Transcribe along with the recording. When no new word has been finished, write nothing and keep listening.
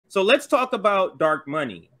So let's talk about dark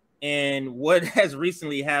money and what has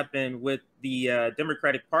recently happened with the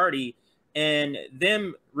Democratic Party and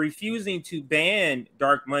them refusing to ban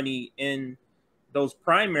dark money in those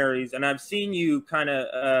primaries. And I've seen you kind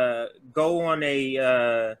of go on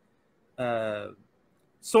a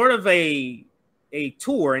sort of a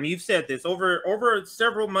tour, and you've said this over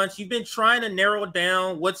several months. You've been trying to narrow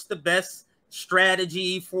down what's the best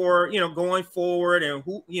strategy for going forward, and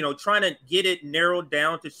who trying to get it narrowed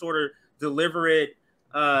down to sort of deliver it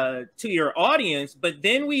to your audience. But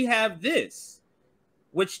then we have this,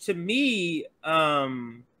 which to me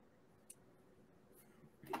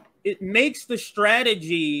it makes the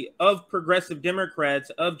strategy of progressive Democrats,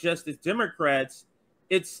 of Justice Democrats,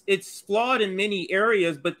 it's flawed in many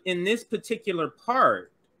areas, but in this particular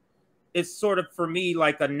part, it's sort of, for me,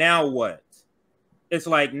 like a now what? It's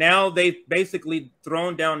like now they've basically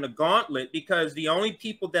thrown down the gauntlet, because the only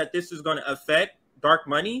people that this is going to affect, dark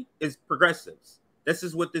money, is progressives. This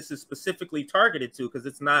is what this is specifically targeted to, because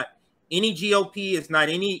it's not any GOP, it's not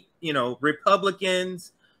any,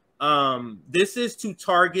 Republicans. This is to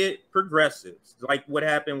target progressives, like what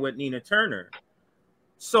happened with Nina Turner.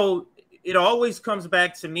 So it always comes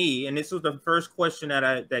back to me, and this was the first question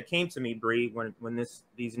that came to me, Bree, when the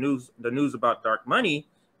news about dark money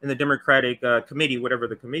in the Democratic committee, whatever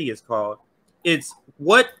the committee is called. It's,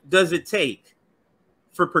 what does it take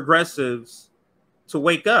for progressives to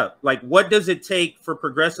wake up? Like, what does it take for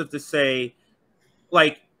progressives to say,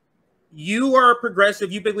 like, you are a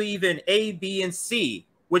progressive, you believe in A, B, and C,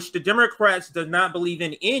 which the Democrats do not believe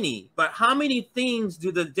in any. But how many things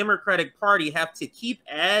do the Democratic Party have to keep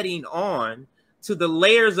adding on to the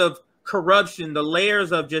layers of corruption, the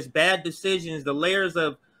layers of just bad decisions, the layers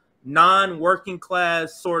of non-working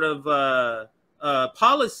class sort of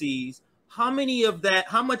policies? How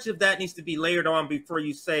much of that needs to be layered on before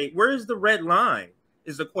you say, where's the red line,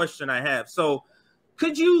 is the question I have. So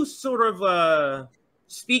could you sort of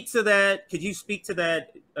speak to that? Could you speak to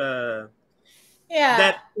that?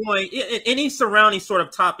 That point, any surrounding sort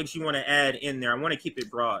of topics you want to add in there? I want to keep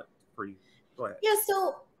it broad for you. Go ahead. Yeah.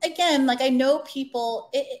 So again, like, I know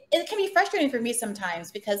people, it can be frustrating for me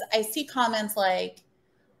sometimes, because I see comments like,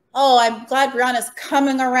 oh, I'm glad Briahna's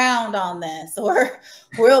coming around on this, or,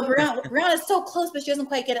 well, Briahna's so close, but she doesn't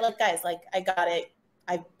quite get it. Like, guys, like, I got it.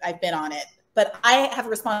 I've been on it, but I have a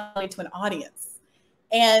responsibility to an audience.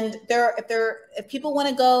 And if people want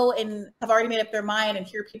to go and have already made up their mind and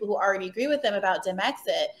hear people who already agree with them about Dem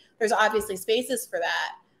exit, there's obviously spaces for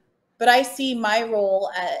that. But I see my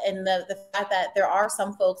role in the fact that there are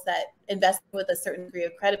some folks that invest with a certain degree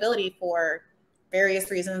of credibility for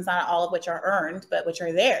various reasons, not all of which are earned, but which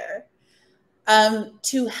are there,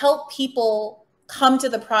 to help people come to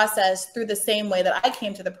the process through the same way that I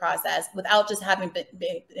came to the process, without just having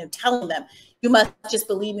been telling them, you must just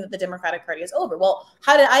believe me that the Democratic Party is over. Well,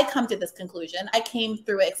 how did I come to this conclusion? I came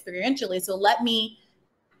through it experientially. So let me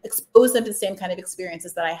expose them to the same kind of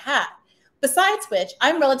experiences that I had. Besides which,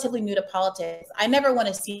 I'm relatively new to politics. I never want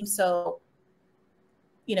to seem so,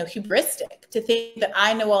 hubristic, to think that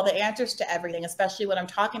I know all the answers to everything, especially when I'm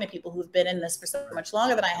talking to people who've been in this for so much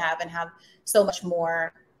longer than I have and have so much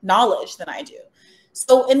more knowledge than I do.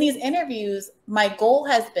 So in these interviews, my goal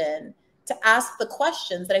has been to ask the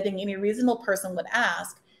questions that I think any reasonable person would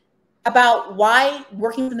ask about why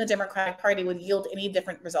working within the Democratic Party would yield any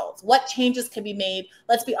different results. What changes can be made?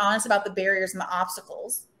 Let's be honest about the barriers and the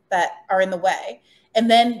obstacles that are in the way. And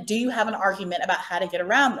then, do you have an argument about how to get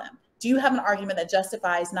around them? Do you have an argument that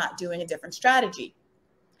justifies not doing a different strategy?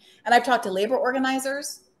 And I've talked to labor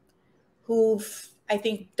organizers who've, I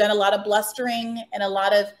think, done a lot of blustering and a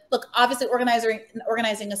lot of, look, obviously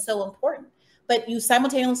organizing is so important, but you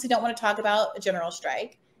simultaneously don't want to talk about a general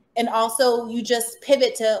strike. And also you just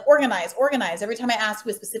pivot to organize. Every time I ask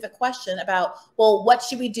you a specific question about, well, what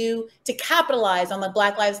should we do to capitalize on the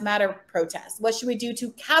Black Lives Matter protests? What should we do to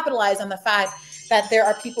capitalize on the fact that there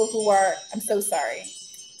are people who are, I'm so sorry.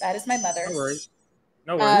 That is my mother. No worries.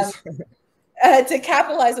 No worries. To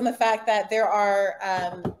capitalize on the fact that there are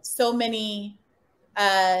so many,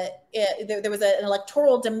 there was an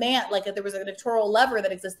electoral demand, like there was an electoral lever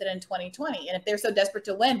that existed in 2020. And if they're so desperate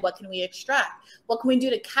to win, what can we extract? What can we do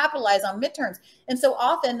to capitalize on midterms? And so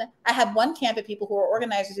often I have one camp of people who are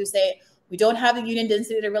organizers who say, we don't have the union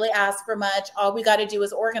density to really ask for much. All we got to do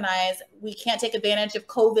is organize. We can't take advantage of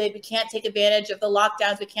COVID. We can't take advantage of the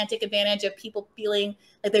lockdowns. We can't take advantage of people feeling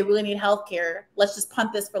like they really need healthcare. Let's just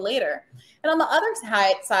punt this for later. And on the other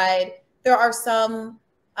side, there are some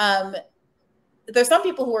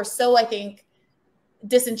people who are so, I think,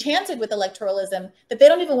 disenchanted with electoralism that they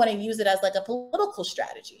don't even want to use it as like a political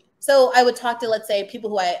strategy. So I would talk to, let's say, people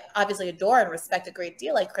who I obviously adore and respect a great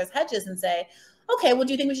deal, like Chris Hedges, and say, okay, well,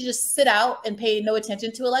 do you think we should just sit out and pay no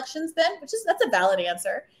attention to elections then? That's a valid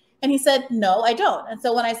answer. And he said, no, I don't. And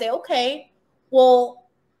so when I say, okay, well,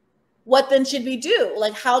 what then should we do?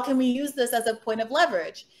 Like, how can we use this as a point of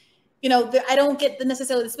leverage? You know, I don't get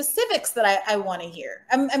necessarily the specifics that I want to hear.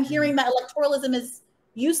 I'm hearing that electoralism is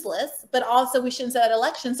useless, but also we shouldn't set out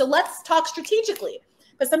elections. So let's talk strategically.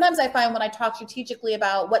 But sometimes I find when I talk strategically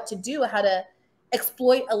about what to do, how to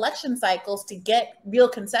exploit election cycles to get real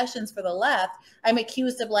concessions for the left, I'm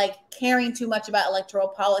accused of like caring too much about electoral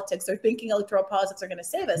politics or thinking electoral politics are going to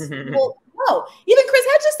save us. Well, no. Even Chris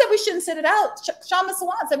Hedges said we shouldn't sit it out. Shama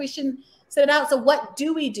Sawant said we shouldn't sit it out. So what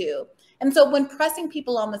do we do? And so when pressing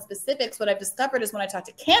people on the specifics, what I've discovered is when I talk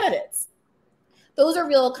to candidates, those are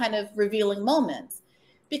real kind of revealing moments,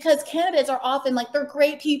 because candidates are often like, they're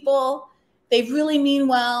great people. They really mean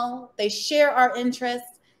well. They share our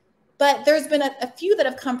interests. But there's been a few that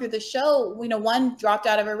have come through the show. You know, one dropped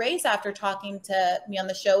out of a race after talking to me on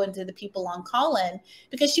the show and to the people on call-in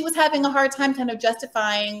because she was having a hard time kind of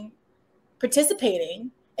justifying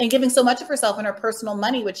participating and giving so much of herself and her personal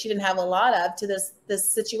money, which she didn't have a lot of, to this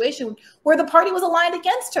situation where the party was aligned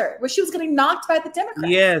against her, where she was getting knocked by the Democrats.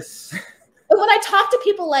 Yes. But when I talk to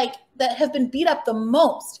people like that have been beat up the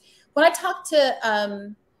most, when I talk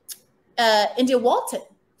to India Walton,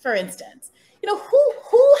 for instance, you know,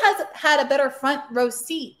 who has had a better front row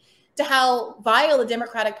seat to how vile the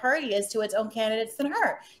Democratic Party is to its own candidates than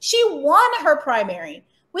her? She won her primary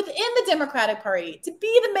within the Democratic Party to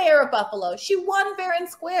be the mayor of Buffalo. She won fair and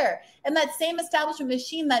square. And that same establishment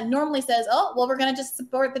machine that normally says, oh, well, we're going to just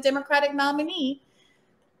support the Democratic nominee,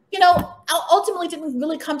 you know, ultimately didn't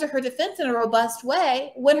really come to her defense in a robust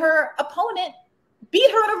way when her opponent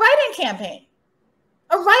beat her in a write-in campaign.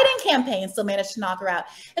 A write-in campaign still managed to knock her out.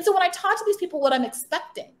 And so when I talk to these people, what I'm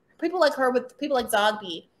expecting, people like her with people like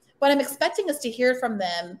Zogby, what I'm expecting is to hear from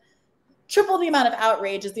them triple the amount of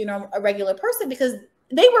outrage as a regular person, because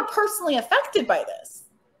they were personally affected by this.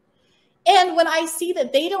 And when I see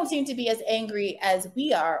that they don't seem to be as angry as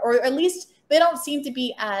we are, or at least they don't seem to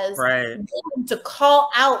be as willing to call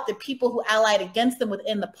out the people who allied against them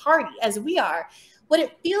within the party as we are, what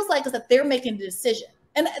it feels like is that they're making a decision.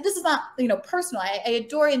 And this is not, you know, personal. I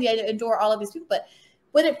adore India, I adore all of these people, but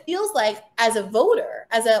what it feels like as a voter,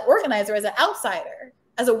 as an organizer, as an outsider,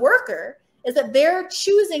 as a worker, is that they're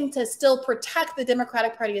choosing to still protect the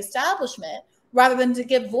Democratic Party establishment rather than to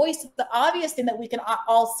give voice to the obvious thing that we can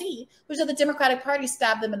all see, which is that the Democratic Party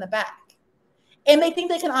stabbed them in the back. And they think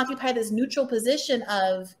they can occupy this neutral position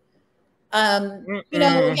of, you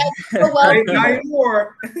know, yes, well,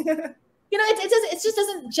 you know, it just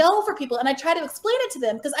doesn't gel for people. And I try to explain it to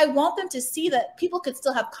them because I want them to see that people could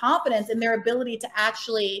still have confidence in their ability to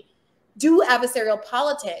actually do adversarial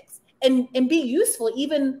politics and be useful,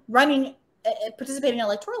 even participating in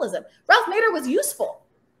electoralism. Ralph Nader was useful.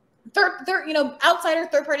 You know, outsider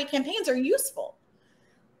third-party campaigns are useful.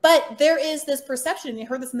 But there is this perception, and you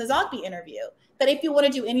heard this in the Zogby interview, that if you want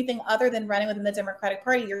to do anything other than running within the Democratic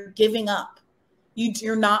Party, you're giving up.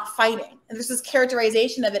 You're not fighting. And there's this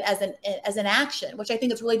characterization of it as an action, which I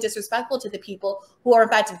think is really disrespectful to the people who are in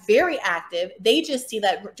fact very active. They just see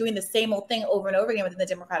that doing the same old thing over and over again within the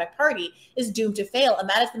Democratic Party is doomed to fail. And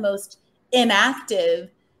that is the most inactive,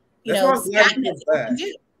 stagnant thing you can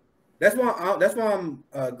do. That's why I'm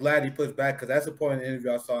glad he pushed back, because that's a point in the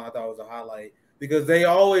interview I saw and I thought it was a highlight. Because they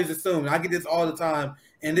always assume, and I get this all the time,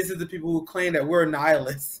 and this is the people who claim that we're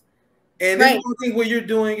nihilists. And this is one thing what you're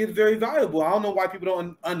doing is very valuable. I don't know why people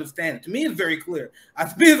don't understand it. To me, it's very clear. I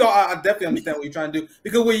definitely understand what you're trying to do.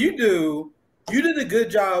 Because what you did a good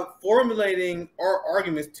job formulating our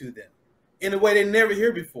arguments to them in a way they never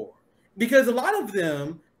hear before. Because a lot of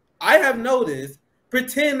them, I have noticed,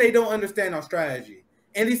 pretend they don't understand our strategy.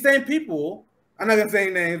 And these same people, I'm not going to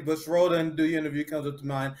say names, but Schroeder and Do Your Interview comes up to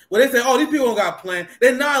mind, where they say, oh, these people don't got a plan.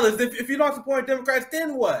 They're nihilists. If you're not supporting Democrats,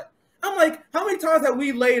 then what? I'm like, how many times have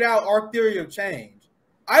we laid out our theory of change?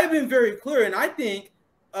 I've been very clear, and I think,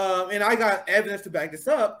 and I got evidence to back this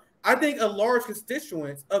up, I think a large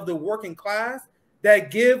constituents of the working class that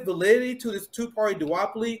give validity to this two-party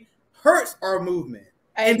duopoly hurts our movement.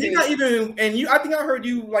 I think I heard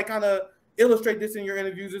you like kind of illustrate this in your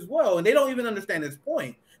interviews as well, and they don't even understand this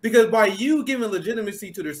point. Because by you giving legitimacy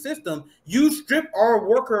to their system, you strip our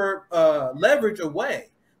worker leverage away.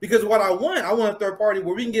 Because what I want a third party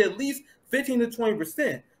where we can get at least 15 to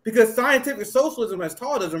 20%. Because scientific socialism has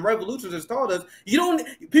taught us, and revolutions has taught us,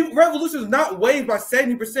 revolution is not waged by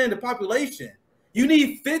 70% of the population. You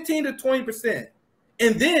need 15 to 20%,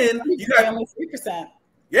 and then you got only 3%.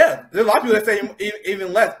 Yeah, there's a lot of people that say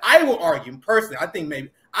even less. I will argue personally. I think maybe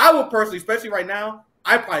I would personally, especially right now,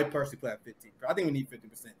 I probably personally put at 15%. I think we need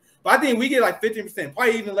 50%. But I think we get like 15%,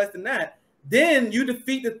 probably even less than that. Then you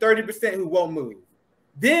defeat the 30% who won't move.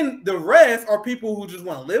 Then the rest are people who just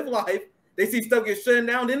want to live life. They see stuff get shut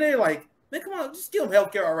down. Then they're like, man, come on, just give them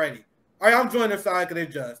healthcare already. All right, I'm joining their side because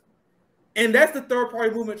they're just. And that's the third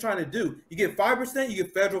party movement trying to do. You get 5%, you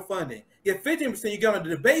get federal funding. You get 15%, you get on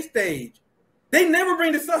the debate stage. They never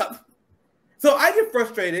bring this up. So I get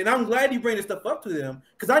frustrated, and I'm glad you bring this stuff up to them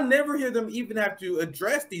because I never hear them even have to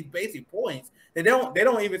address these basic points. They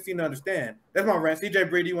don't even seem to understand. That's my rant. CJ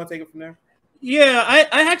Bree, do you want to take it from there? Yeah,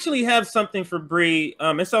 I actually have something for Bree.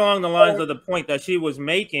 It's along the lines of the point that she was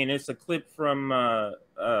making. It's a clip from the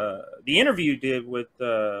interview you did with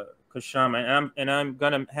Kashama, and I'm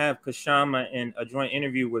gonna have Kashama in a joint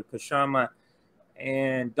interview with Kashama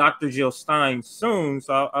and Dr. Jill Stein soon.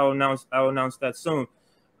 So I'll announce that soon.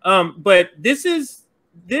 But this.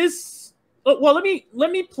 Well,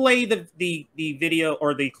 let me play the video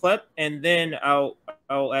or the clip, and then I'll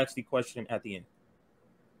ask the question at the end.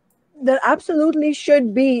 There absolutely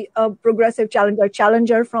should be a progressive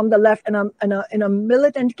challenger from the left in a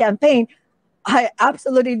militant campaign. I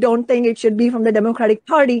absolutely don't think it should be from the Democratic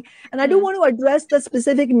Party. And I do want to address the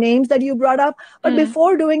specific names that you brought up. But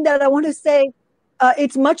before doing that, I want to say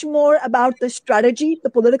it's much more about the strategy, the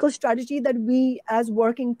political strategy that we as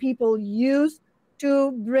working people use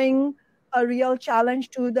to bring a real challenge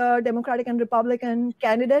to the Democratic and Republican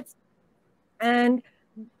candidates. And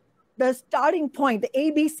the starting point, the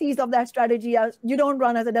ABCs of that strategy are you don't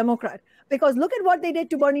run as a Democrat. Because look at what they did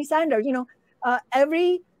to Bernie Sanders.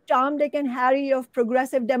 Every Tom, Dick, and Harry of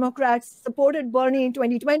progressive Democrats supported Bernie in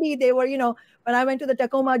 2020. They were, when I went to the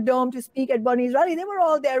Tacoma Dome to speak at Bernie's rally, they were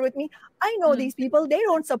all there with me. I know these people. They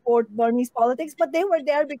don't support Bernie's politics, but they were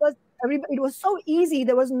there because it was so easy.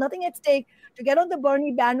 There was nothing at stake to get on the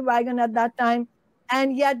Bernie bandwagon at that time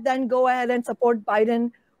and yet then go ahead and support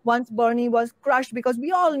Biden once Bernie was crushed, because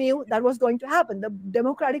we all knew that was going to happen. The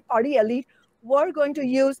Democratic Party elite were going to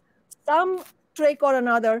use some trick or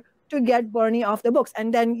another to get Bernie off the books.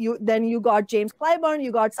 And then you got James Clyburn,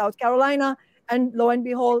 you got South Carolina, and lo and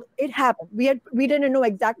behold, it happened. We didn't know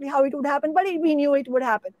exactly how it would happen, but we knew it would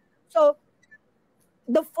happen. So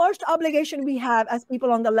the first obligation we have as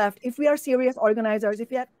people on the left, if we are serious organizers, if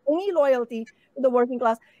we have any loyalty to the working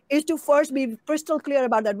class, is to first be crystal clear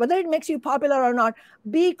about that. Whether it makes you popular or not,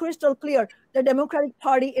 be crystal clear. The Democratic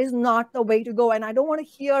Party is not the way to go. And I don't want to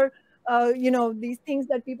hear, these things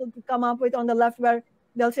that people come up with on the left where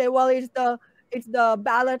they'll say, well, it's the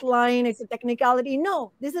ballot line, it's a technicality.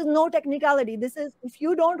 No, this is no technicality. This is, if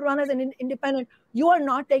you don't run as an independent, you are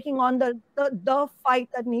not taking on the fight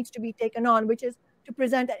that needs to be taken on, which is to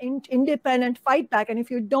present an independent fight back. And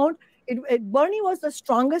if you don't, Bernie was the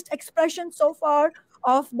strongest expression so far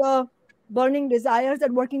of the burning desires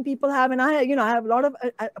that working people have. And I have a lot of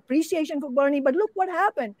appreciation for Bernie, but look what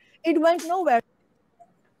happened. It went nowhere.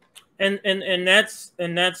 And that's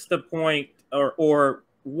the point, or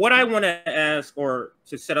what I want to ask, or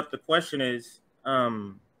to set up the question is,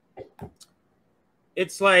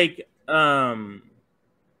 it's like the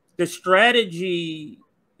strategy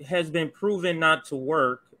has been proven not to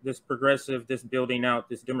work. This progressive, this building out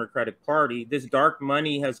this Democratic Party, this dark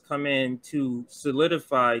money has come in to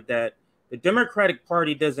solidify that the Democratic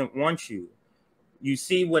Party doesn't want you. You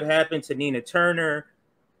see what happened to Nina Turner.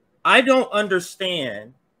 I don't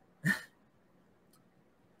understand.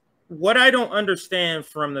 What I don't understand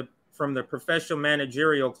from the professional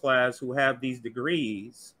managerial class who have these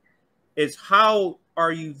degrees is how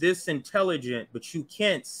are you this intelligent, but you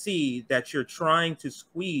can't see that you're trying to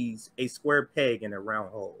squeeze a square peg in a round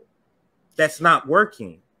hole. That's not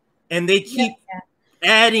working. And they keep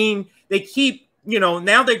adding, they keep,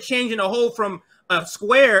 now they're changing the hole from a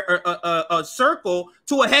square or a circle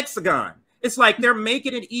to a hexagon. It's like they're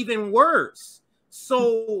making it even worse.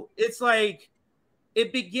 So it's like,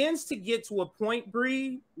 it begins to get to a point,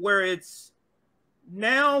 Bree, where it's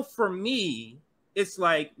now for me, it's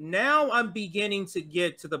like now I'm beginning to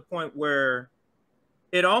get to the point where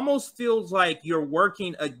it almost feels like you're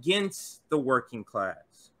working against the working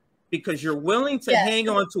class because you're willing to hang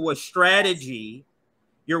on to a strategy.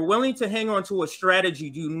 You're willing to hang on to a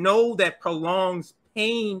strategy you know that prolongs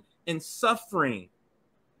pain and suffering.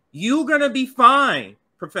 You're going to be fine,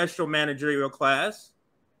 professional managerial class,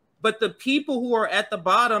 but the people who are at the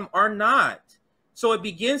bottom are not. So it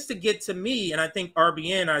begins to get to me, and I think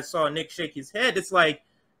RBN, I saw Nick shake his head. It's like,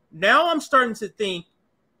 now I'm starting to think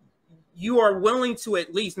you are willing to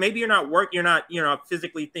at least, maybe you're not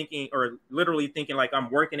physically thinking or literally thinking like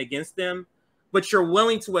I'm working against them, but you're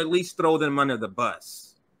willing to at least throw them under the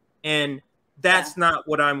bus. And that's not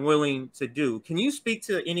what I'm willing to do. Can you speak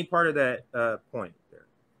to any part of that point there?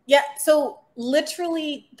 Yeah. So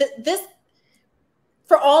literally this,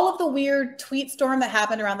 for all of the weird tweet storm that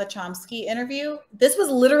happened around the Chomsky interview, this was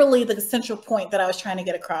literally the central point that I was trying to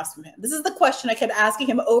get across from him. This is the question I kept asking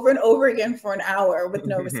him over and over again for an hour with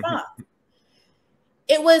no response.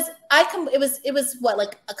 It was what,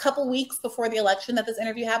 like a couple weeks before the election that this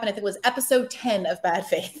interview happened. I think it was episode 10 of Bad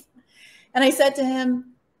Faith. And I said to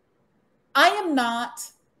him, I am not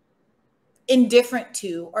indifferent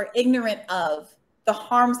to or ignorant of the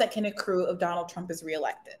harms that can accrue if Donald Trump is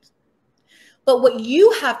reelected. But what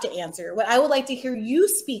you have to answer, what I would like to hear you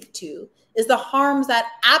speak to, is the harms that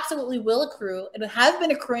absolutely will accrue and have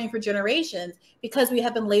been accruing for generations because we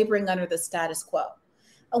have been laboring under the status quo.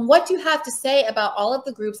 And what do you have to say about all of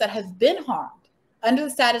the groups that have been harmed under the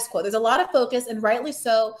status quo? There's a lot of focus, and rightly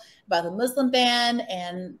so, about the Muslim ban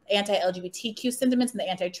and anti-LGBTQ sentiments and the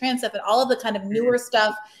anti-trans stuff and all of the kind of newer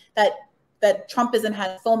stuff that Trumpism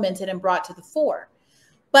has fomented and brought to the fore.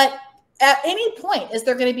 But at any point, is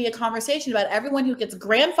there going to be a conversation about everyone who gets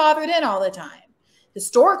grandfathered in all the time,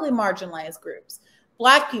 historically marginalized groups,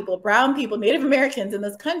 Black people, brown people, Native Americans in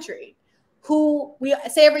this country, who we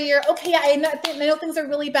say every year, okay, I know things are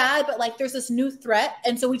really bad, but like there's this new threat,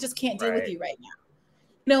 and so we just can't deal with you right now.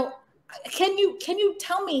 You know, can you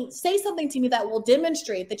tell me, say something to me that will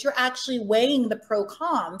demonstrate that you're actually weighing the pro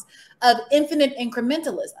cons of infinite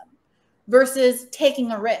incrementalism versus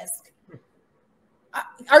taking a risk?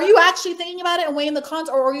 Are you actually thinking about it and weighing the cons,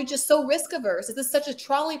 or are you just so risk averse? Is this such a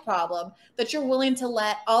trolley problem that you're willing to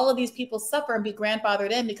let all of these people suffer and be grandfathered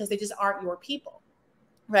in because they just aren't your people,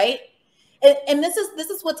 right? And this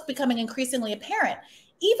is what's becoming increasingly apparent.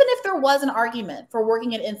 Even if there was an argument for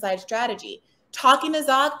working an inside strategy, talking to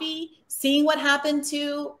Zogby, seeing what happened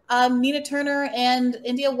to Nina Turner and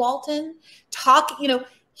India Walton,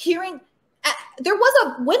 hearing. There was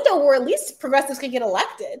a window where at least progressives could get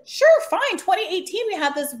elected. Sure, fine. 2018, we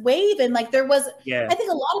had this wave, and like there was, I think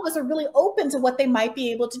a lot of us are really open to what they might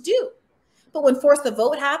be able to do. But when force the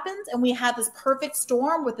vote happens, and we have this perfect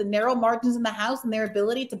storm with the narrow margins in the House and their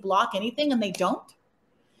ability to block anything, and they don't.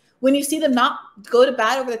 When you see them not go to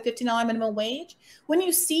bat over the $15 minimum wage, when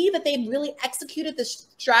you see that they've really executed the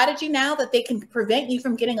strategy now that they can prevent you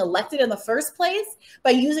from getting elected in the first place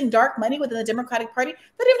by using dark money within the Democratic Party,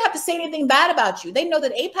 they don't even have to say anything bad about you. They know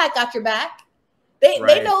that AIPAC got your back. They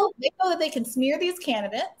know that they can smear these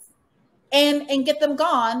candidates and get them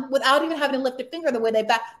gone without even having to lift a finger the way they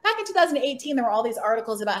back in 2018. There were all these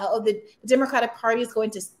articles about how the Democratic Party is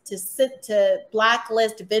going to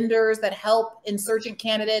blacklist vendors that help insurgent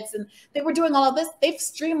candidates, and they were doing all of this. They've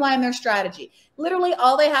streamlined their strategy. Literally,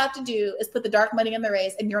 all they have to do is put the dark money in the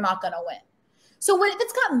race, and you're not going to win. So if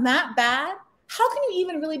it's gotten that bad, how can you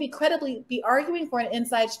even really credibly be arguing for an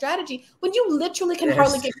inside strategy when you literally can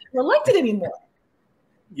hardly get people elected anymore?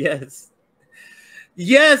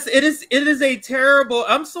 Yes, it is a terrible.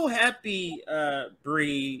 I'm so happy,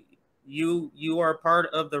 Bree. You are part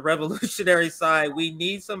of the revolutionary side. We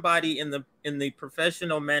need somebody in the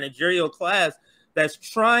professional managerial class that's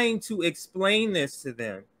trying to explain this to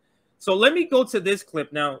them. So let me go to this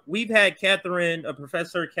clip. Now, we've had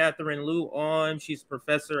Professor Catherine Liu on. She's a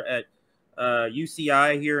professor at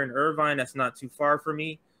UCI here in Irvine. That's not too far from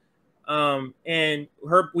me. And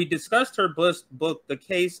we discussed her book, The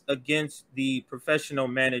Case Against the Professional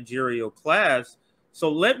Managerial Class.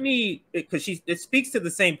 So because it speaks to the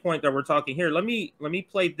same point that we're talking here. Let me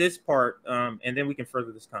play this part, and then we can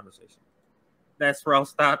further this conversation. That's where I'll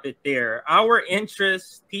stop it there. Our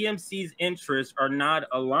interests, PMC's interests, are not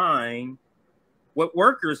aligned with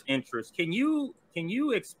workers' interests. Can you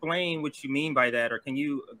explain what you mean by that, or can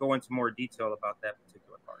you go into more detail about that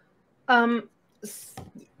particular part?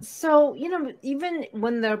 So, even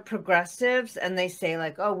when they're progressives and they say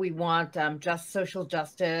like, oh, we want just social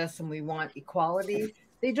justice and we want equality,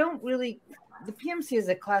 they don't really, the PMC as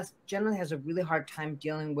a class generally has a really hard time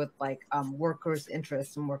dealing with like workers'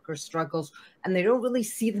 interests and workers' struggles. And they don't really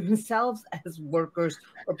see themselves as workers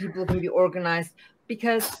or people who can be organized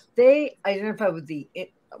because they identify with the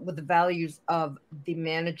values of the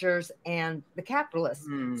managers and the capitalists.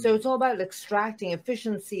 So it's all about extracting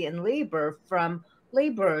efficiency and labor from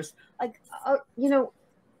laborers.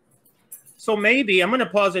 So maybe I'm going to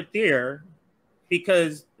pause it there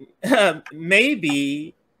because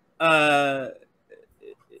maybe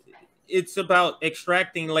it's about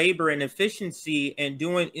extracting labor and efficiency, and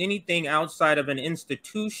doing anything outside of an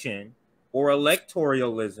institution or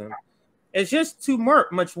electoralism. It's just too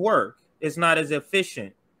much work. It's not as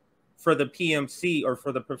efficient for the PMC or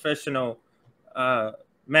for the professional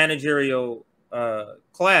managerial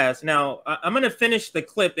class. Now, I'm going to finish the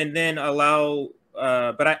clip and then allow,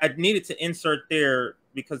 but I needed to insert there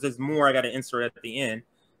because there's more I got to insert at the end.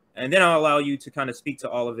 And then I'll allow you to kind of speak to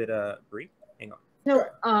all of it, Bree. Hang on.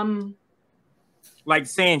 So, like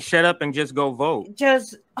saying shut up and just go vote.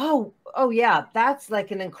 Just, oh yeah, that's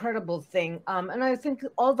like an incredible thing. And I think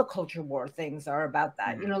all the culture war things are about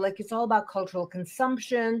that. You know, like it's all about cultural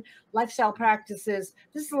consumption, lifestyle practices.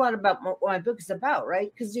 This is a lot about what my book is about,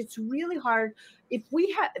 right? Because it's really hard. If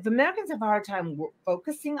Americans have a hard time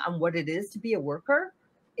focusing on what it is to be a worker,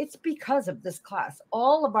 it's because of this class.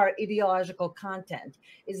 All of our ideological content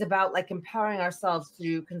is about like empowering ourselves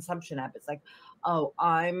through consumption habits. Like, oh,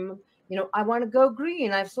 I want to go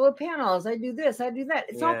green. I have solar panels. I do this. I do that.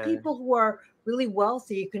 It's all people who are really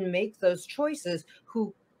wealthy can make those choices,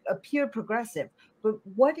 who appear progressive. But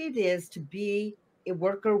what it is to be a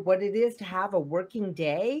worker, what it is to have a working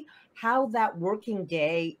day, how that working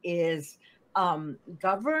day is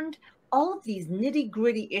governed, all of these nitty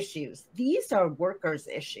gritty issues, these are workers'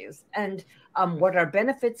 issues. And what our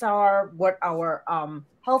benefits are, what our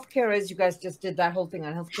healthcare is. You guys just did that whole thing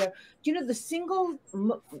on healthcare. Do you know the single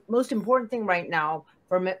most important thing right now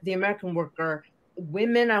for the American worker,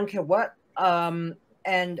 women, I don't care what,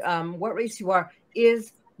 what race you are,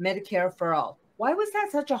 is Medicare for all. Why was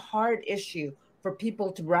that such a hard issue for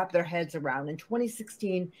people to wrap their heads around in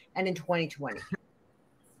 2016 and in 2020?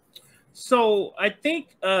 So I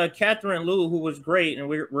think Catherine Liu, who was great, and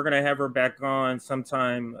we're going to have her back on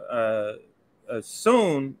sometime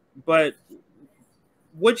soon, but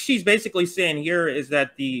what she's basically saying here is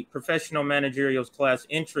that the professional managerial class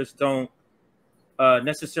interests don't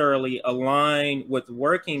necessarily align with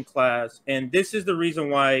working class. And this is the reason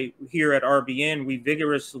why here at RBN, we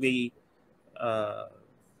vigorously call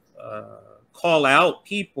out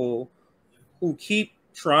people who keep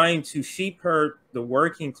trying to sheep herd the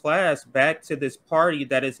working class back to this party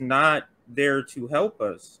that is not there to help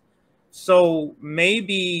us. So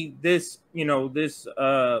maybe this, this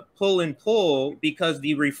pull and pull, because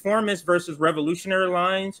the reformist versus revolutionary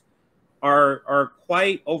lines are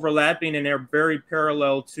quite overlapping, and they're very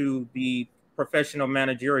parallel to the professional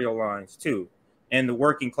managerial lines too, and the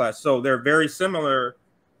working class. So they're very similar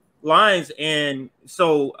lines. And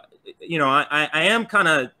so, I am kind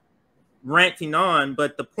of ranting on,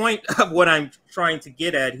 but the point of what I'm trying to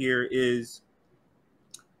get at here is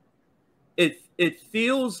it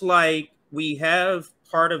feels like we have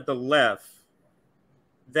part of the left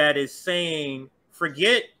that is saying,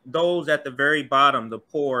 forget those at the very bottom, the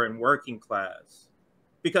poor and working class.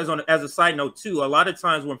 Because as a side note too, a lot of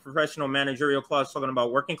times when professional managerial class is talking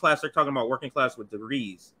about working class, they're talking about working class with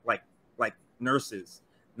degrees, like nurses,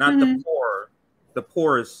 not the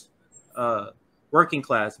poorest working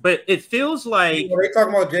class. But it feels like, are they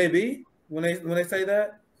talking about JB when they say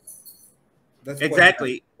that? That's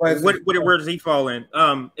exactly. Where does he fall in?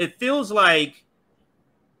 It feels like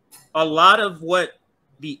a lot of what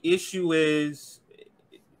the issue is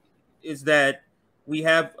that we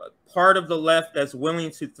have part of the left that's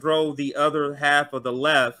willing to throw the other half of the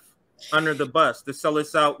left under the bus, to sell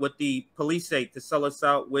us out with the police state, to sell us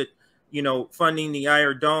out with, funding the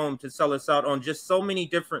Iron Dome, to sell us out on just so many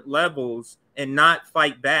different levels, and not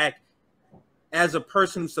fight back as a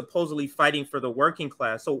person who's supposedly fighting for the working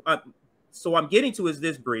class. So I'm getting to is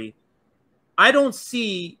this, Bree. I don't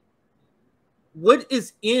see what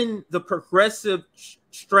is in the progressive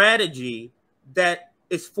strategy that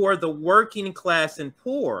is for the working class and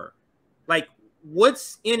poor. Like,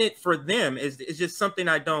 what's in it for them is just something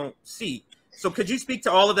I don't see. So could you speak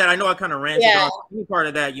to all of that? I know I kind of ranted on any part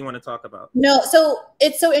of that you want to talk about. No, so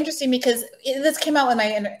it's so interesting because this came out in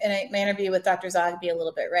my interview with Dr. Zogby a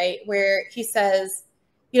little bit, right? Where he says,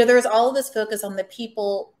 there was all of this focus on the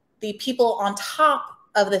people on top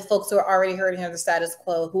of the folks who are already hurting under the status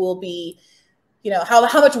quo, who will be, how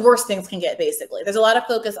much worse things can get, basically. There's a lot of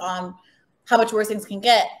focus on how much worse things can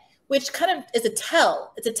get, which kind of is a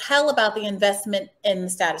tell. It's a tell about the investment in the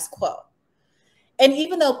status quo. And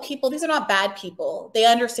even though these are not bad people, they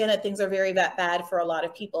understand that things are very bad for a lot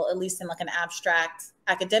of people, at least in like an abstract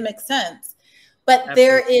academic sense. But Absolutely.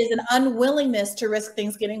 There is an unwillingness to risk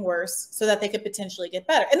things getting worse so that they could potentially get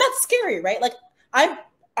better. And that's scary, right? Like I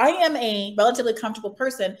am a relatively comfortable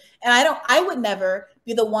person, and I would never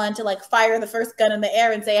be the one to like fire the first gun in the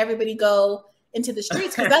air and say, everybody go into the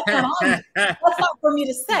streets, because that's not on me. That's not for me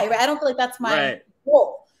to say, right? I don't feel like that's my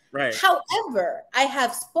role. Right. However, I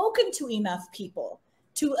have spoken to enough people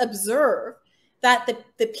to observe that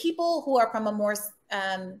the people who are from a more,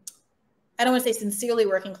 I don't want to say sincerely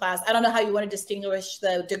working class. I don't know how you want to distinguish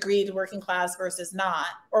the degreed working class versus not,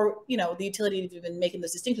 or, the utility of even making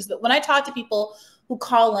those distinctions. But when I talk to people who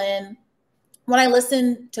call in when I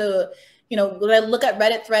listen to, you know, when I look at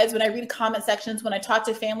Reddit threads, when I read comment sections, when I talk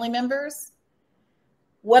to family members,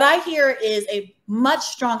 what I hear is a much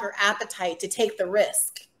stronger appetite to take the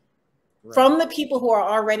risk from the people who are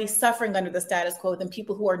already suffering under the status quo than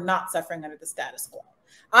people who are not suffering under the status quo.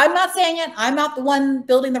 I'm not saying it. I'm not the one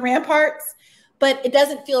building the ramparts, but it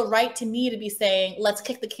doesn't feel right to me to be saying, let's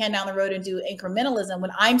kick the can down the road and do incrementalism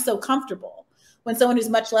when I'm so comfortable, when someone who's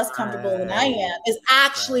much less comfortable than I am is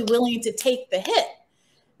actually willing to take the hit.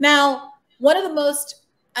 Now, one of the most,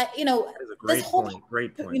 you know, this whole,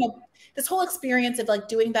 great point. You know, this whole experience of like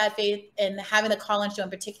doing Bad Faith and having the call-in show in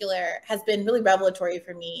particular has been really revelatory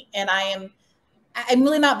for me. And I'm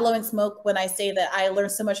really not blowing smoke when I say that I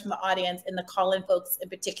learned so much from the audience and the call-in folks in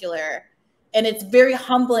particular. And it's very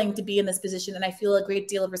humbling to be in this position. And I feel a great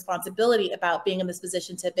deal of responsibility about being in this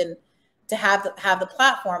position to have the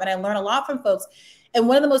platform. And I learn a lot from folks. And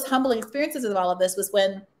one of the most humbling experiences of all of this was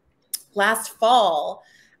when last fall,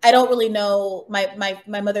 I don't really know, my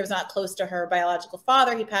mother was not close to her biological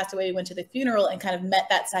father. He passed away. We went to the funeral and kind of met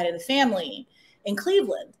that side of the family in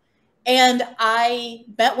Cleveland. And I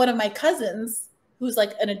met one of my cousins who's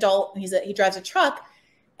like an adult, and he drives a truck.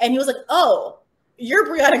 And he was like, "Oh, you're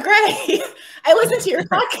Briahna Gray. I listened to your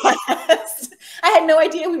podcast." I had no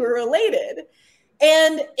idea we were related.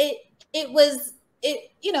 And it was,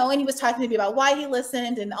 you know, and he was talking to me about why he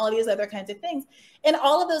listened and all these other kinds of things. And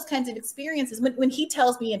all of those kinds of experiences, when he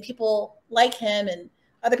tells me, and people like him and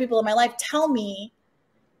other people in my life tell me,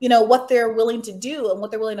 you know, what they're willing to do and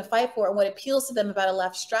what they're willing to fight for and what appeals to them about a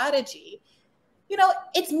left strategy, you know,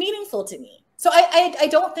 it's meaningful to me. So I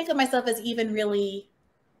don't think of myself as even really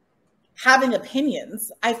having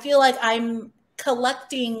opinions. I feel like I'm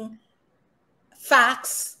collecting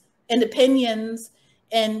facts and opinions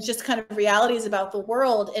and just kind of realities about the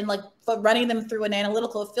world and like running them through an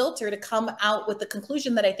analytical filter to come out with the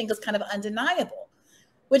conclusion that I think is kind of undeniable,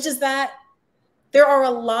 which is that there are a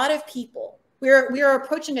lot of people. We are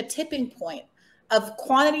approaching a tipping point of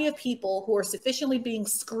quantity of people who are sufficiently being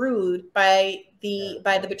screwed by the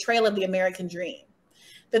betrayal of the American dream,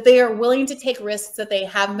 that they are willing to take risks that they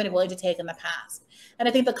haven't been willing to take in the past. And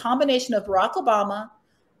I think the combination of Barack Obama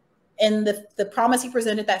and the promise he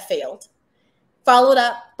presented that failed, followed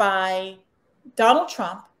up by Donald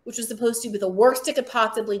Trump, which was supposed to be the worst it could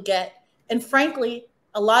possibly get. And frankly,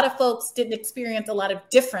 a lot of folks didn't experience a lot of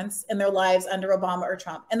difference in their lives under Obama or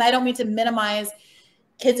Trump. And I don't mean to minimize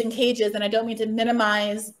kids in cages, and I don't mean to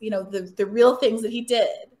minimize, you know, the real things that he did,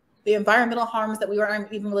 the environmental harms that we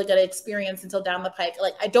weren't even really going to experience until down the pike.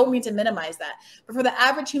 Like, I don't mean to minimize that. But for the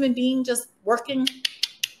average human being just working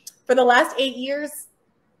for the last 8 years,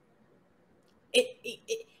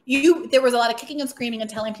 there was a lot of kicking and screaming and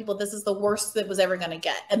telling people this is the worst that was ever going to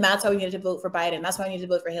get. And that's why we needed to vote for Biden. That's why we needed to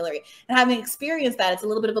vote for Hillary. And having experienced that, it's a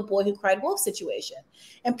little bit of a boy who cried wolf situation.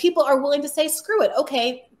 And people are willing to say, screw it.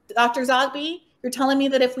 Okay, Dr. Zogby, you're telling me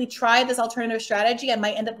that if we try this alternative strategy, I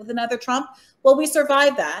might end up with another Trump. Well, we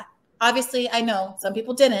survived that. Obviously, I know some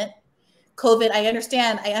people didn't. COVID, I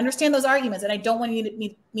understand those arguments, and I don't want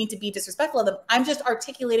me to be disrespectful of them. I'm just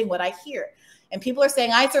articulating what I hear. And people are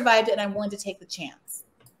saying, I survived it, and I'm willing to take the chance.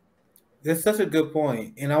 That's such a good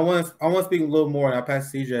point. And I want to speak a little more, and I'll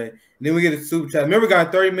pass to CJ. And then we get a super chat. Remember, we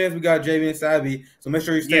got 30 minutes. We got JB and Sabby. So make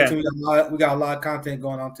sure you stay tuned. We got a lot of content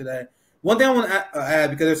going on today. One thing I want to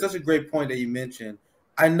add, because there's such a great point that you mentioned.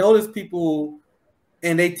 I notice people,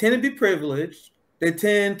 and they tend to be privileged. They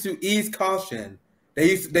tend to ease caution.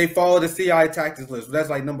 They follow the CI tactics list.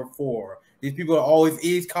 That's like number 4. These people are always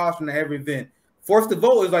ease caution at every event. Force to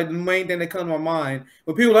vote is like the main thing that comes to my mind.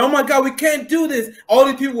 But people are like, oh my God, we can't do this. All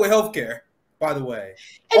these people with healthcare, by the way.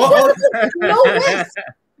 And no risk.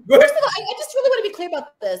 First of all, I just really want to be clear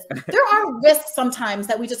about this. There are risks sometimes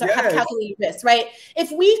that we just have calculated risks, right?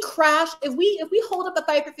 If we crash, if we hold up the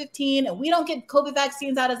fight for 15 and we don't get COVID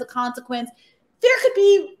vaccines out as a consequence, there could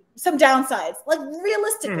be some downsides, like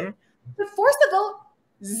realistically. Mm-hmm. But force the vote,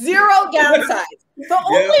 0 downsides. The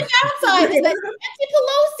only downside is that Nancy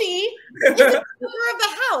Pelosi is the Speaker of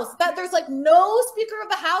the House. That there's like no Speaker of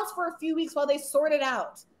the House for a few weeks while they sort it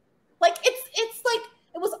out. Like it's like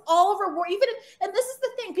it was all reward. And this is the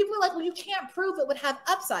thing. People are like, well, you can't prove it would have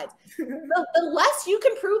upsides. The less you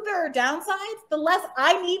can prove there are downsides, the less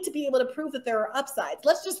I need to be able to prove that there are upsides.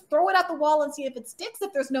 Let's just throw it out the wall and see if it sticks.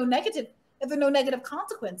 If there are no negative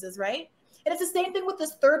consequences, right? And it's the same thing with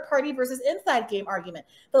this third party versus inside game argument.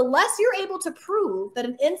 The less you're able to prove that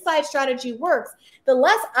an inside strategy works, the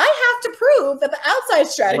less I have to prove that the outside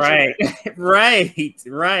strategy works.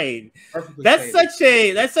 Right.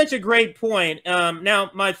 That's such a great point. Now,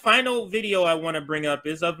 my final video I want to bring up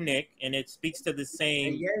is of Nick, and it speaks to the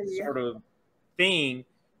same sort of thing.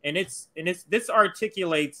 and this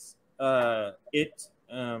articulates it.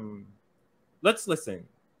 Let's listen.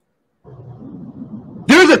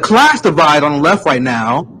 There's a class divide on the left right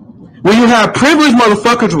now, where you have privileged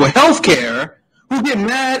motherfuckers with health care who get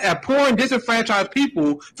mad at poor and disenfranchised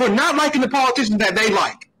people for not liking the politicians that they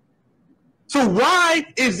like. So why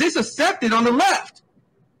is this accepted on the left?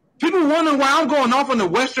 People wonder why I'm going off on the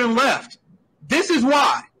Western left. This is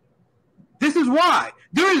why. This is why.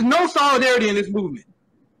 There is no solidarity in this movement.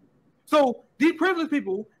 So these privileged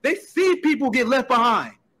people, they see people get left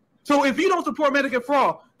behind. So if you don't support Medicare for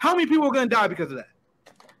all, how many people are going to die because of that?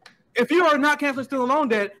 If you are not canceling student loan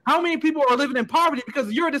debt, how many people are living in poverty because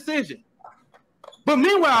of your decision? But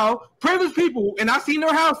meanwhile, privileged people, and I've seen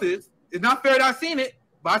their houses, it's not fair that I've seen it,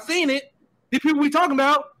 but I've seen it. These people we talking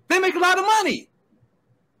about, they make a lot of money.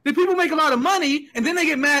 The people make a lot of money, and then they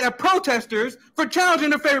get mad at protesters for challenging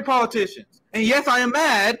their favorite politicians. And yes, I am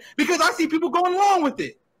mad because I see people going along with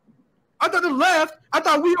it. I thought the left, I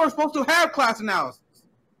thought we were supposed to have class analysis,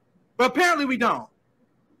 but apparently we don't.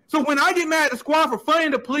 So when I get mad at the squad for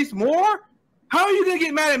funding the police more, how are you going to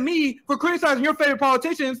get mad at me for criticizing your favorite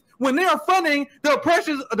politicians when they are funding the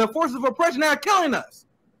forces of oppression that are killing us?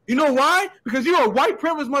 You know why? Because you're a white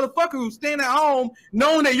privileged motherfucker who's staying at home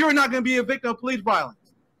knowing that you're not going to be a victim of police violence.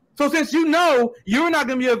 So since you know you're not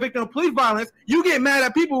going to be a victim of police violence, you get mad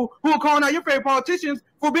at people who are calling out your favorite politicians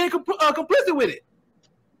for being complicit with it.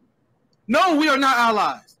 No, we are not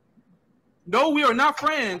allies. No, we are not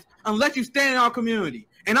friends unless you stand in our community.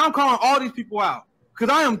 And I'm calling all these people out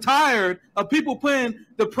because I am tired of people putting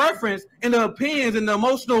the preference and the opinions and the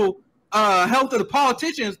emotional health of the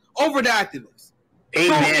politicians over the activists.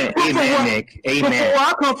 Amen. So, Amen, Nick. Amen. Where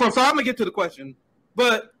I come from, so I'm going to get to the question,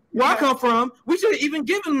 but where I come from, we should have even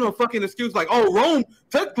given them a fucking excuse like, oh, Rome,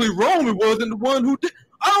 technically Rome wasn't the one who did.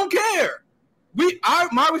 I don't care.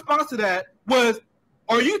 My response to that was,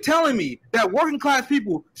 are you telling me that working class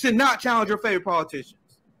people should not challenge your favorite politicians?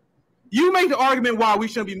 You made the argument why we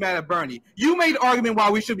shouldn't be mad at Bernie. You made the argument why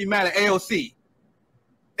we should be mad at AOC.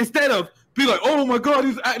 Instead of be like, oh my God,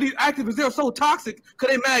 these activists, they're so toxic because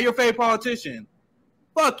they mad at your favorite politician.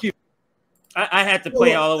 Fuck you. I had to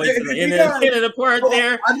play all the way to the end of the part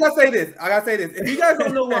there. I gotta say this. If you guys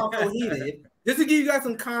don't know why I'm so heated, just to give you guys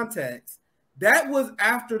some context, that was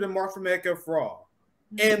after the March for Medicare for All.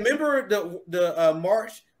 And remember the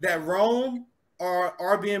march that Rome, our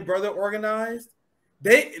RBN brother, organized?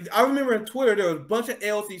 I remember on Twitter there was a bunch of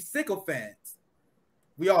AOC sycophants.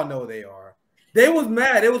 We all know they are. They was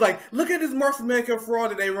mad. They was like, look at this March for Medicare for All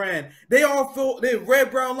that they ran. They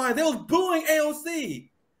red, brown lines. They was booing AOC.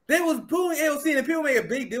 And people make a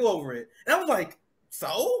big deal over it. And I was like,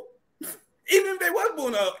 so? Even if they was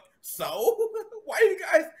booing up, so? Why are you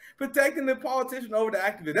guys protecting the politician over the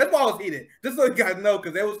activist? That's why I was heated. Just so you guys know,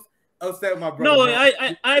 because they was upset with my brother. No,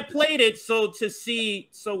 I played it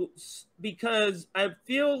because I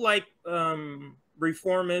feel like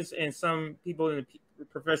reformists and some people in the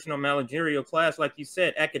professional managerial class, like you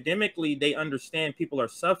said, academically, they understand people are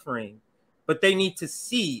suffering, but they need to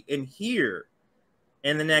see and hear.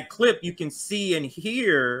 And in that clip, you can see and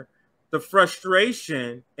hear the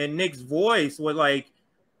frustration in Nick's voice with like,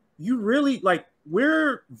 you really like,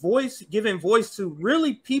 we're giving voice to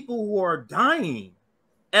really people who are dying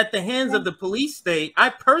at the hands of the police state. I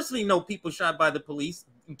personally know people shot by the police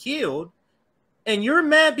and killed. And you're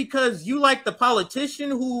mad because you like the politician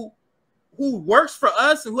who works for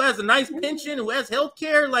us and who has a nice pension, who has health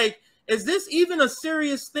care. Like, is this even a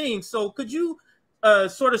serious thing? So could you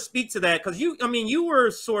sort of speak to that? Because you were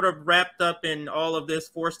sort of wrapped up in all of this,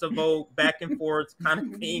 forced to vote, back and forth kind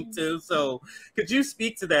of thing too. So could you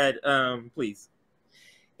speak to that, please?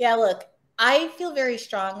 Yeah, look, I feel very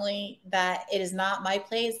strongly that it is not my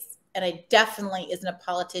place, and it definitely isn't a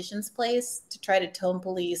politician's place to try to tone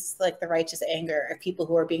police like the righteous anger of people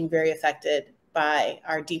who are being very affected by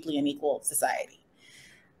our deeply unequal society.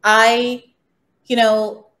 I,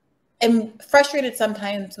 am frustrated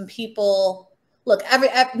sometimes when people look.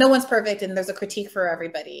 No one's perfect, and there's a critique for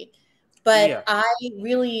everybody. But yeah. I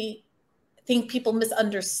really think people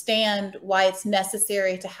misunderstand why it's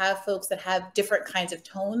necessary to have folks that have different kinds of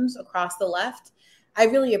tones across the left. I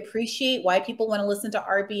really appreciate why people want to listen to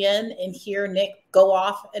RBN and hear Nick go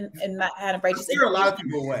off and not kind of righteous. You're a lot of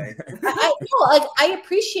people away. I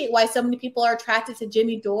appreciate why so many people are attracted to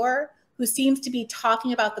Jimmy Dore, who seems to be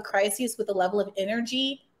talking about the crises with a level of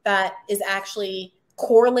energy that is actually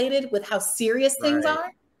correlated with how serious things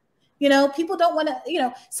are. People don't want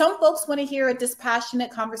to, some folks want to hear a dispassionate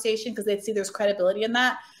conversation because they see there's credibility in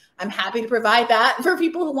that. I'm happy to provide that for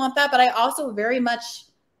people who want that. But I also very much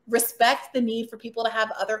respect the need for people to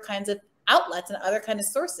have other kinds of outlets and other kinds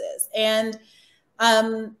of sources. And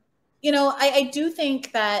You know, I do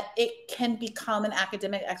think that it can become an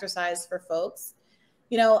academic exercise for folks.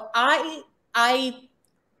 You know, I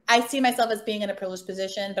see myself as being in a privileged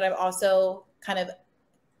position, but I'm also kind of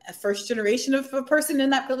a first generation of a person in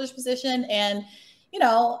that privileged position. And, you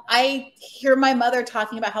know, I hear my mother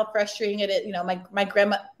talking about how frustrating it is. You know,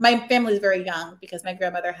 my family is very young because my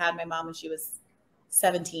grandmother had my mom when she was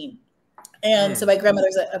 17. And so my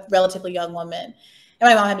grandmother's a relatively young woman. And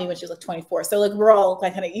my mom had me when she was like 24. So like we're all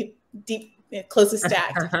like kind of deep, closest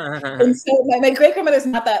stacked. And so my great grandmother's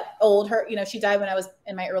not that old. Her, you know, she died when I was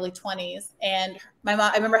in my early 20s. And my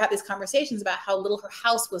mom, I remember having these conversations about how little her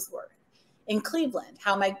house was worth in Cleveland,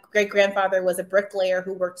 how my great grandfather was a bricklayer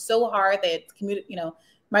who worked so hard. They had commuted, you know,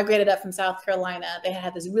 migrated up from South Carolina. They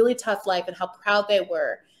had this really tough life, and how proud they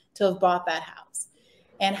were to have bought that house.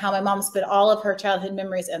 And how my mom spent all of her childhood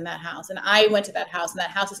memories in that house. And I went to that house, and that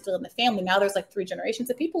house is still in the family. Now there's like 3 generations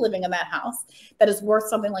of people living in that house that is worth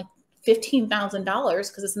something like $15,000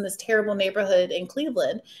 because it's in this terrible neighborhood in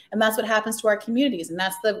Cleveland. And that's what happens to our communities. And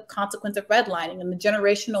that's the consequence of redlining, and the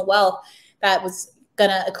generational wealth that was going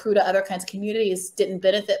to accrue to other kinds of communities didn't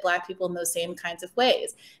benefit Black people in those same kinds of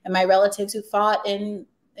ways. And my relatives who fought in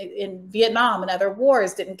Vietnam and other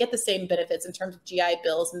wars didn't get the same benefits in terms of GI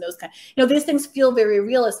bills and those kind. You know, these things feel very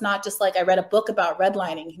real. It's not just like I read a book about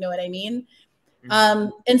redlining. You know what I mean? Mm-hmm.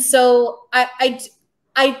 And so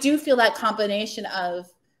I do feel that combination of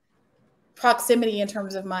proximity in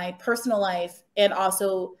terms of my personal life, and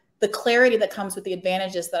also the clarity that comes with the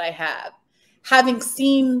advantages that I have, having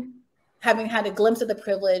had a glimpse of the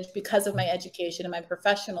privilege because of my education and my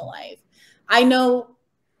professional life. I know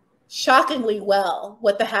shockingly well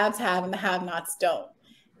what the haves have and the have-nots don't,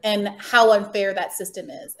 and how unfair that system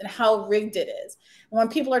is and how rigged it is. And when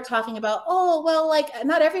people are talking about, oh, well, like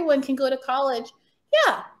not everyone can go to college.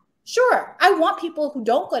 Yeah, sure. I want people who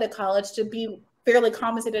don't go to college to be fairly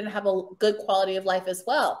compensated and have a good quality of life as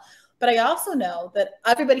well. But I also know that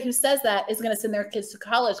everybody who says that is going to send their kids to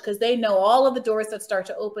college because they know all of the doors that start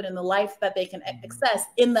to open in the life that they can access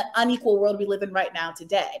in the unequal world we live in right now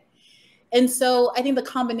today. And so I think the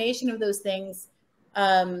combination of those things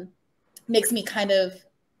makes me kind of,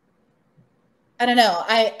 I don't know,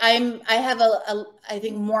 I have I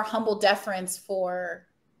think more humble deference for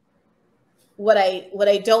what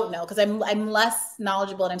I don't know, because I'm less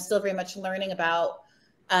knowledgeable, and I'm still very much learning about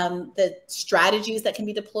the strategies that can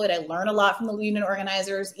be deployed. I learn a lot from the union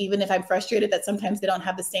organizers, even if I'm frustrated that sometimes they don't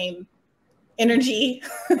have the same energy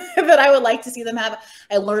that I would like to see them have.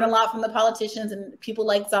 I learn a lot from the politicians and people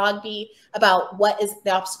like Zogby about what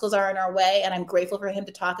the obstacles are in our way. And I'm grateful for him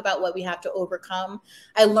to talk about what we have to overcome.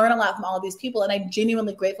 I learn a lot from all of these people, and I'm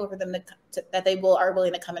genuinely grateful for them that they are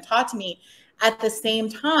willing to come and talk to me. At the same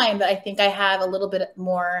time, that I think I have a little bit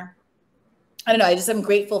more, I don't know, I'm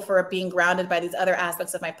grateful for being grounded by these other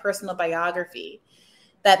aspects of my personal biography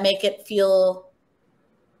that make it feel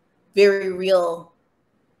very real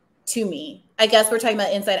to me. I guess we're talking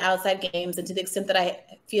about inside-outside games, and to the extent that I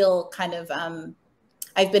feel kind of,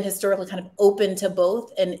 I've been historically kind of open to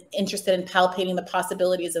both and interested in palpating the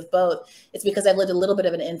possibilities of both. It's because I've lived a little bit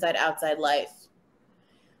of an inside-outside life.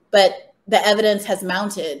 But the evidence has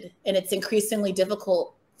mounted, and it's increasingly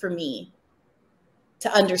difficult for me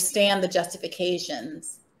to understand the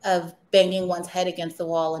justifications of banging one's head against the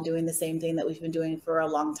wall and doing the same thing that we've been doing for a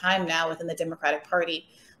long time now within the Democratic Party,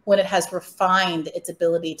 when it has refined its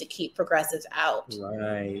ability to keep progressives out,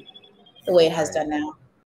 right, the way it has done now.